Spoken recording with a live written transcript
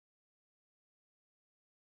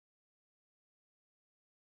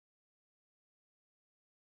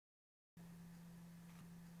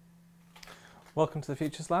Welcome to the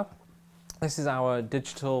Futures Lab. This is our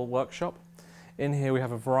digital workshop. In here we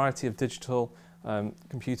have a variety of digital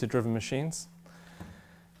computer-driven machines.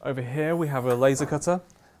 Over here we have a laser cutter.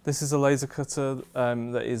 This is a laser cutter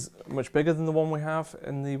that is much bigger than the one we have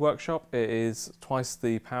in the workshop. It is twice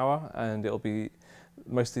the power, and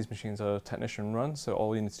most of these machines are technician run, so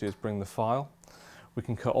all you need to do is bring the file. We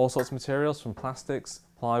can cut all sorts of materials from plastics,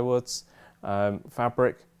 plywoods,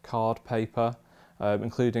 fabric, card, paper,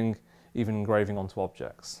 including even engraving onto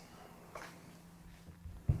objects.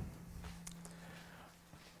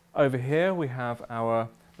 Over here we have our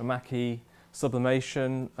Mamaki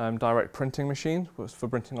sublimation direct printing machine for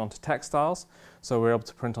printing onto textiles. So we're able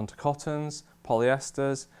to print onto cottons,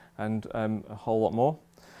 polyesters, and a whole lot more.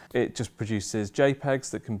 It just produces JPEGs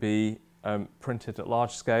that can be printed at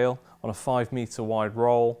large scale on a 5-meter wide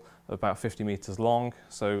roll, about 50 meters long.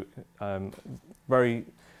 So very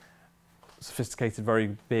sophisticated,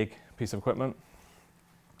 very big piece of equipment.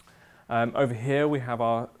 Over here we have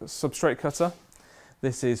our substrate cutter.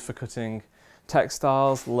 This is for cutting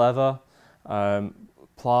textiles, leather,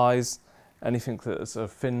 plies, anything that's a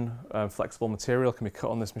thin, flexible material can be cut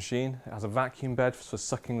on this machine. It has a vacuum bed for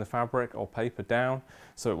sucking the fabric or paper down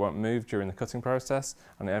so it won't move during the cutting process,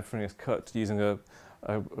 and everything is cut using a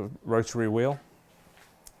rotary wheel.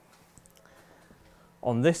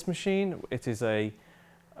 On this machine, it is a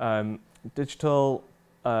digital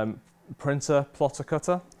printer plotter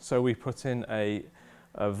cutter. So we put in a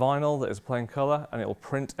vinyl that is a plain colour, and it will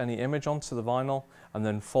print any image onto the vinyl and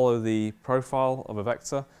then follow the profile of a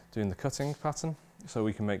vector doing the cutting pattern. So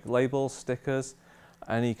we can make labels, stickers,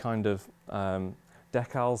 any kind of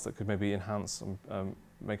decals that could maybe enhance and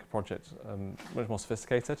make a project much more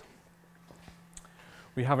sophisticated.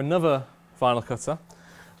 We have another vinyl cutter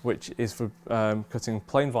which is for cutting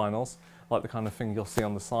plain vinyls, like the kind of thing you'll see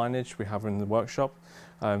on the signage we have in the workshop.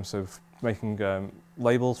 So making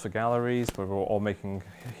labels for galleries, or making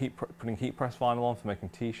putting heat press vinyl on for making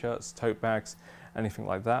t-shirts, tote bags, anything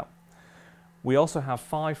like that. We also have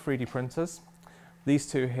 5 3D printers. These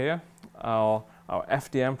two here are our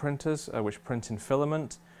FDM printers, which print in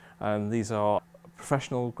filament. These are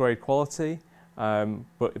professional grade quality,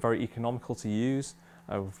 but very economical to use,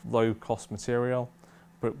 with low cost material,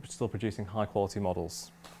 but still producing high quality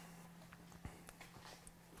models.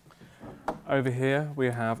 Over here we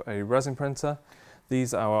have a resin printer.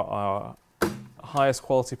 These are our highest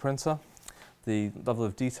quality printer. The level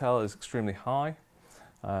of detail is extremely high,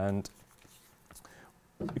 and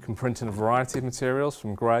you can print in a variety of materials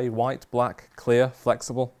from grey, white, black, clear,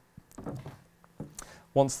 flexible.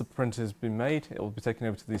 Once the printer has been made, it will be taken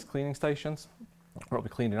over to these cleaning stations, where it will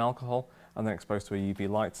be cleaned in alcohol and then exposed to a UV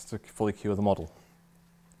light to fully cure the model.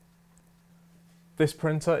 This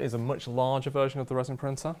printer is a much larger version of the resin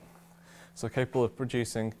printer, so capable of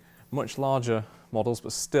producing much larger models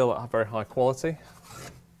but still at a very high quality.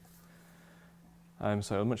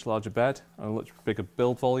 So a much larger bed and a much bigger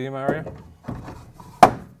build volume area.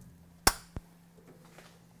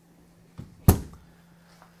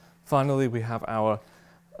 Finally, we have our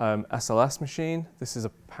SLS machine. This is a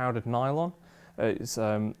powdered nylon.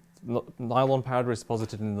 Nylon powder is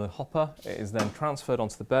deposited in the hopper. It is then transferred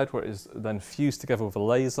onto the bed, where it is then fused together with a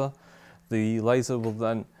laser. The laser will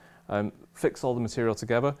then fix all the material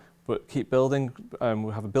together, but keep building.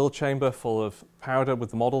 We have a build chamber full of powder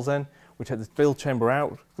with the models in. We take this build chamber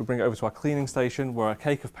out, we bring it over to our cleaning station, where a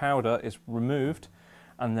cake of powder is removed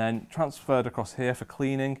and then transferred across here for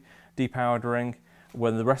cleaning, depowdering,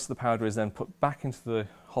 when the rest of the powder is then put back into the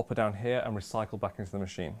hopper down here and recycled back into the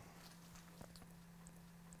machine.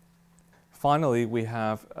 Finally, we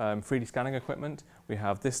have 3D scanning equipment. We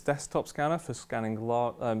have this desktop scanner for scanning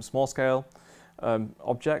small-scale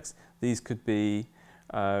objects. These could be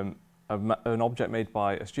an object made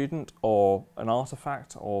by a student, or an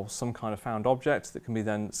artifact, or some kind of found object that can be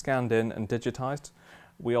then scanned in and digitized.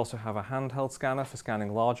 We also have a handheld scanner for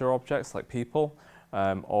scanning larger objects like people,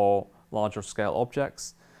 or larger scale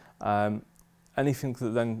objects. Anything that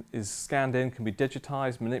then is scanned in can be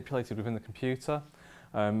digitized, manipulated within the computer,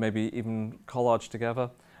 maybe even collaged together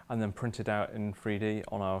and then printed out in 3D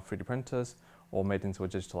on our 3D printers, or made into a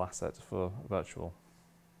digital asset for virtual.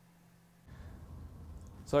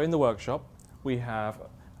 So in the workshop we have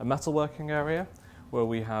a metalworking area where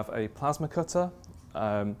we have a plasma cutter,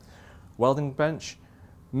 welding bench,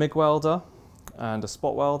 MIG welder and a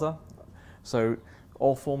spot welder. So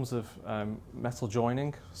all forms of metal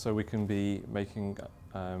joining, so we can be making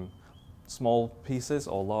small pieces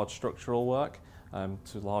or large structural work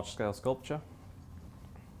to large scale sculpture.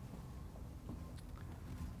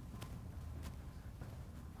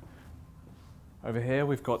 Over here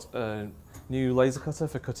we've got a new laser cutter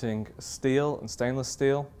for cutting steel and stainless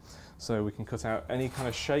steel. So we can cut out any kind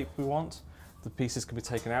of shape we want. The pieces can be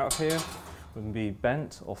taken out of here, they can be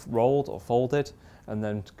bent or rolled or folded, and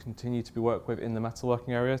then continue to be worked with in the metalworking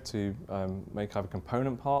area to make either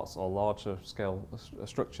component parts or larger scale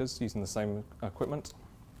structures using the same equipment.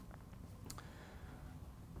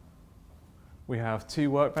 We have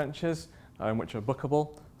 2 workbenches which are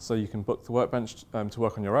bookable, so you can book the workbench to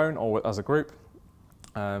work on your own or as a group.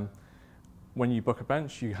 When you book a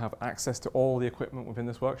bench, you have access to all the equipment within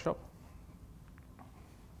this workshop.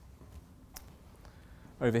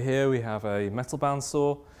 Over here we have a metal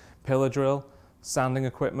bandsaw, pillar drill, sanding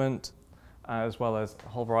equipment, as well as a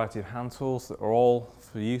whole variety of hand tools that are all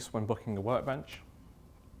for use when booking a workbench.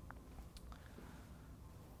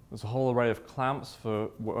 There's a whole array of clamps for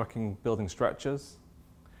working building stretchers.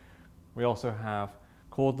 We also have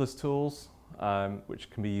cordless tools which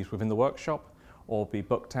can be used within the workshop or be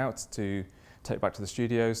booked out to take back to the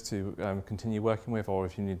studios to continue working with, or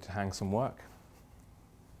if you need to hang some work.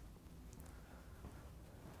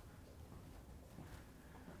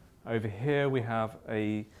 Over here we have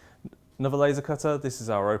another laser cutter. This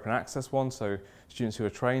is our open access one, so students who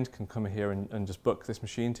are trained can come here and just book this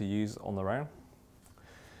machine to use on their own.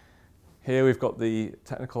 Here we've got the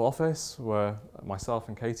technical office where myself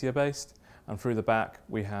and Katy are based, and through the back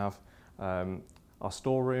we have our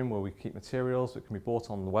storeroom where we keep materials that can be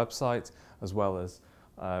bought on the website, as well as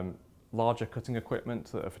larger cutting equipment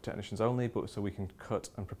that are for technicians only, but so we can cut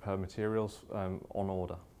and prepare materials on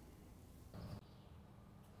order.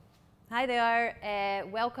 Hi there,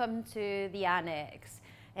 welcome to the Annexe.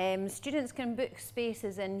 Students can book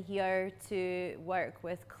spaces in here to work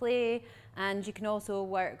with clay, and you can also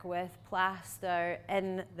work with plaster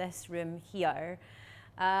in this room here.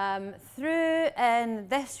 Through in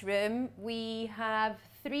this room we have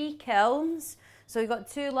 3 kilns, so we've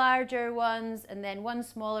got 2 larger ones and then 1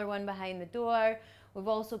 smaller one behind the door. We've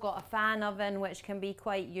also got a fan oven which can be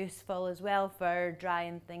quite useful as well for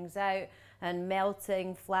drying things out and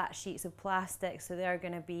melting flat sheets of plastic, so they're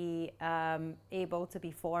going to be able to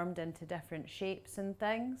be formed into different shapes and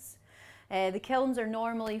things. The kilns are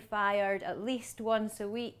normally fired at least once a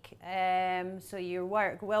week, so your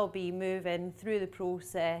work will be moving through the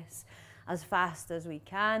process as fast as we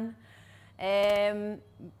can.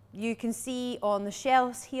 You can see on the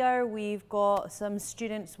shelves here we've got some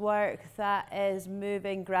students' work that is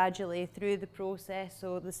moving gradually through the process,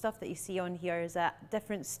 so the stuff that you see on here is at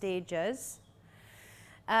different stages.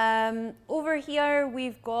 Over here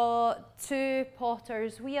we've got 2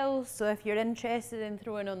 potter's wheels, so if you're interested in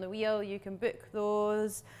throwing on the wheel you can book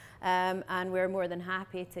those, and we're more than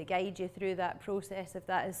happy to guide you through that process if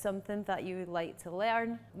that is something that you would like to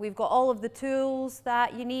learn. We've got all of the tools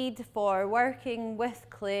that you need for working with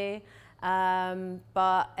clay,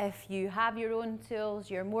 but if you have your own tools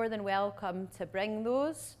you're more than welcome to bring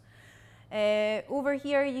those. Over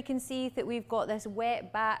here you can see that we've got this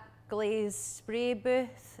wet back glaze spray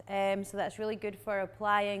booth, so that's really good for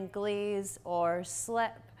applying glaze or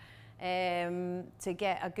slip to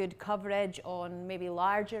get a good coverage on maybe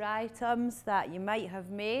larger items that you might have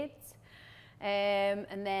made.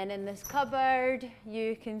 And then in this cupboard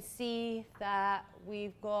you can see that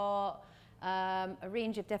we've got a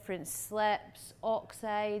range of different slips,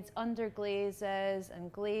 oxides, underglazes and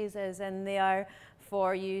glazes in there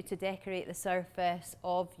for you to decorate the surface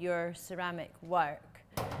of your ceramic work.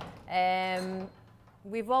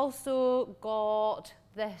 We've also got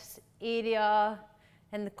this area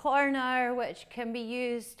in the corner which can be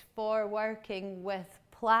used for working with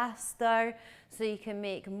plaster, so you can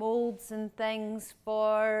make moulds and things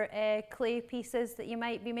for clay pieces that you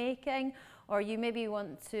might be making, or you maybe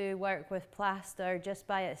want to work with plaster just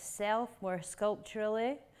by itself more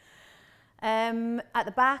sculpturally. At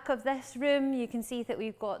the back of this room you can see that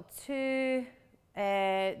we've got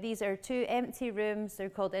these are 2 empty rooms. They're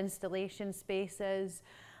called installation spaces,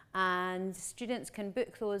 and students can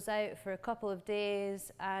book those out for a couple of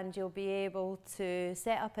days and you'll be able to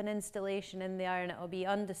set up an installation in there and it will be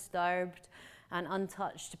undisturbed and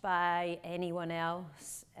untouched by anyone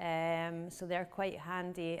else. So they're quite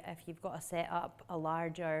handy if you've got to set up a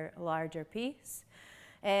larger piece.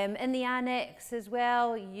 In the annex as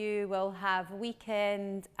well, you will have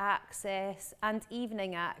weekend access and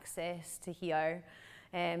evening access to here.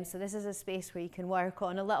 So this is a space where you can work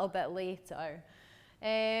on a little bit later.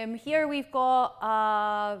 Here we've got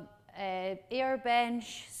an air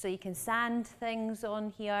bench, so you can sand things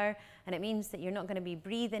on here, and it means that you're not going to be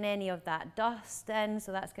breathing any of that dust in,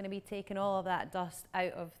 so that's going to be taking all of that dust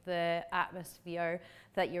out of the atmosphere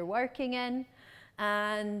that you're working in.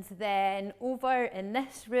 And then over in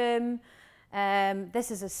this room, this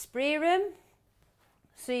is a spray room.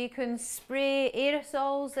 So you can spray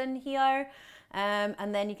aerosols in here,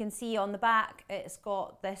 and then you can see on the back it's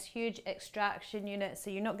got this huge extraction unit, so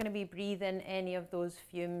you're not going to be breathing any of those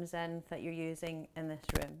fumes in that you're using in this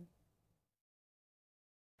room.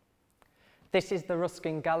 This is the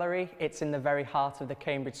Ruskin Gallery. It's in the very heart of the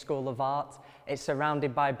Cambridge School of Art. It's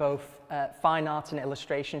surrounded by both fine art and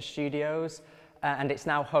illustration studios, and it's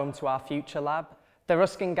now home to our Future Lab. The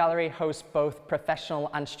Ruskin Gallery hosts both professional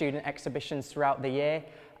and student exhibitions throughout the year,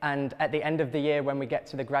 and at the end of the year, when we get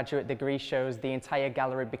to the graduate degree shows, the entire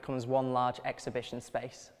gallery becomes one large exhibition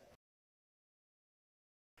space.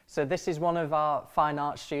 So this is one of our fine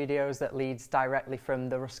art studios that leads directly from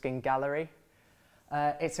the Ruskin Gallery.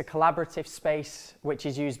 It's a collaborative space which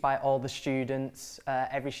is used by all the students.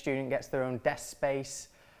 Every student gets their own desk space,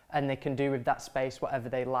 and they can do with that space whatever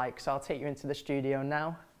they like. So I'll take you into the studio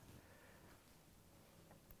now.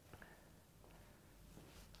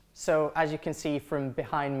 So as you can see from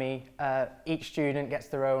behind me, each student gets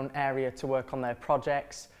their own area to work on their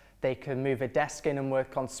projects. They can move a desk in and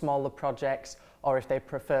work on smaller projects, or if they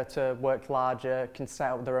prefer to work larger, can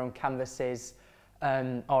set up their own canvases,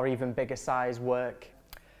 or even bigger size work.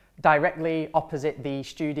 Directly opposite the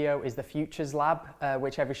studio is the Futures Lab,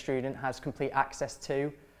 which every student has complete access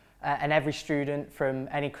to. And every student from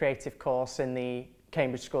any creative course in the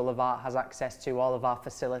Cambridge School of Art has access to all of our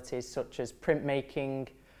facilities, such as printmaking,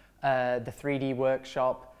 the 3D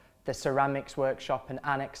workshop, the ceramics workshop and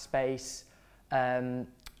Annexe space, and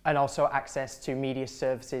also access to media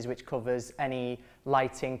services, which covers any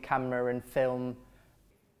lighting, camera and film.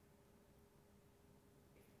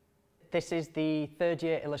 This is the third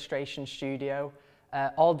year illustration studio.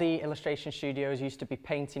 All the illustration studios used to be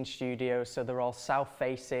painting studios, so they're all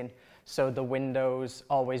south-facing, so the windows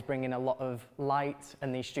always bring in a lot of light,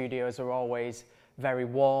 and these studios are always very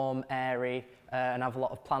warm, airy, and have a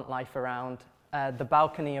lot of plant life around. The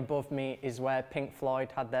balcony above me is where Pink Floyd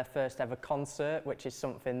had their first ever concert, which is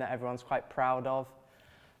something that everyone's quite proud of.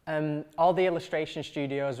 All the illustration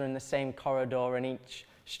studios are in the same corridor, and each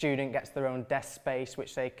student gets their own desk space,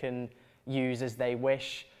 which they can use as they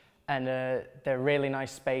wish. And they're really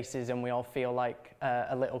nice spaces, and we all feel like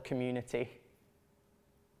a little community.